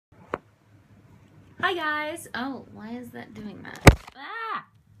Hi guys. Oh, why is that doing that? Ah!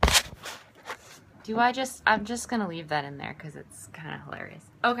 I'm just gonna leave that in there because it's kind of hilarious.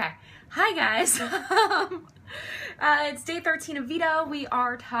 Okay. Hi guys. It's day 13 of VEDA. We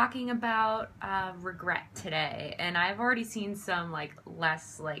are talking about regret today, and I've already seen some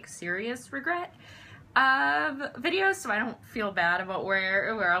less serious regret videos, so I don't feel bad about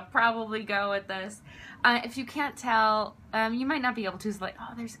where I'll probably go with this. If you can't tell, you might not be able to. It's like,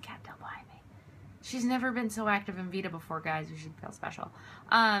 oh, there's a cat down behind me. She's never been so active in VEDA before, guys. You should feel special.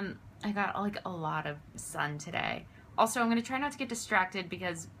 I got a lot of sun today. Also, I'm gonna try not to get distracted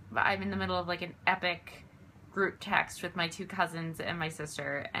because I'm in the middle of an epic group text with my two cousins and my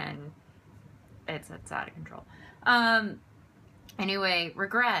sister, and it's out of control. Anyway,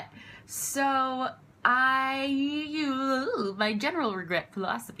 regret. So my general regret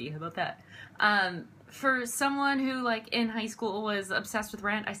philosophy, how about that? For someone who in high school was obsessed with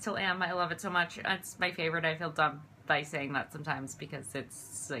Rent, I still am. I love it so much. It's my favorite. I feel dumb by saying that sometimes because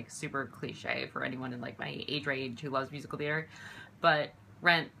it's super cliche for anyone in my age range who loves musical theater. But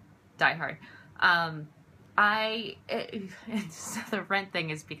Rent, die hard. The Rent thing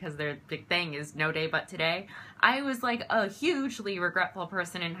is because their big thing is No Day But Today. I was a hugely regretful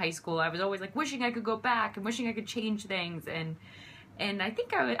person in high school. I was always wishing I could go back and wishing I could change things, and I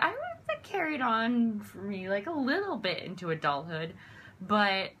think that carried on for me a little bit into adulthood.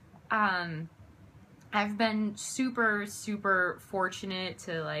 But I've been super fortunate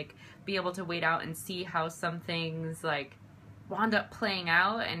to be able to wait out and see how some things wound up playing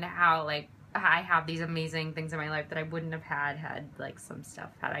out, and how I have these amazing things in my life that I wouldn't have had some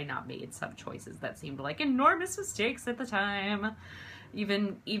stuff had I not made some choices that seemed like enormous mistakes at the time.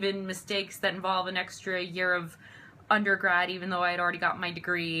 Even mistakes that involve an extra year of undergrad, even though I had already got my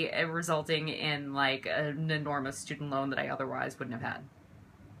degree, resulting in an enormous student loan that I otherwise wouldn't have had.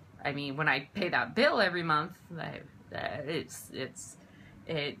 I mean, when I pay that bill every month, it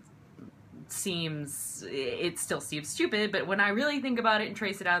still seems stupid, but when I really think about it and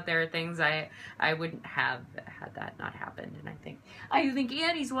trace it out, there are things I wouldn't have had that not happened. And I think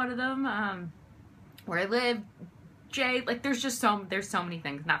Annie's one of them. Where I live, Jay, there's so many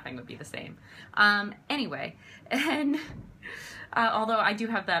things. Nothing would be the same. Anyway, and although I do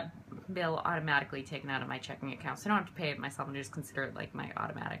have that bill automatically taken out of my checking account, so I don't have to pay it myself and just consider it my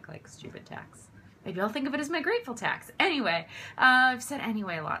automatic stupid tax. Maybe I'll think of it as my grateful tax. Anyway, I've said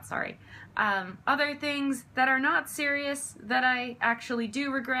anyway a lot, sorry. Other things that are not serious that I actually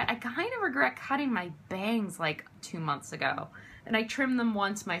do regret. I kind of regret cutting my bangs 2 months ago. And I trimmed them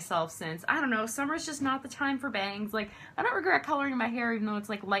once myself since. I don't know, summer's just not the time for bangs. I don't regret coloring my hair even though it's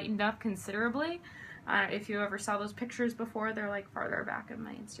lightened up considerably. If you ever saw those pictures before, they're farther back in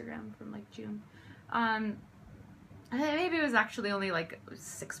my Instagram from June. Maybe it was actually only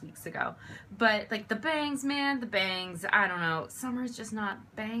 6 weeks ago. But the bangs, man, the bangs, I don't know. Summer's just not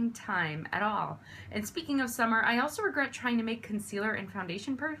bang time at all. And speaking of summer, I also regret trying to make concealer and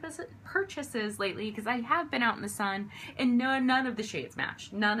foundation purchases lately because I have been out in the sun and none of the shades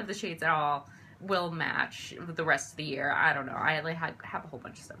match. None of the shades at all will match the rest of the year. I don't know. I have a whole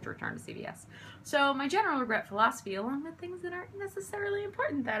bunch of stuff to return to CVS. So my general regret philosophy, along with things that aren't necessarily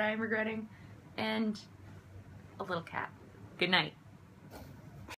important that I'm regretting, and a little cat. Good night.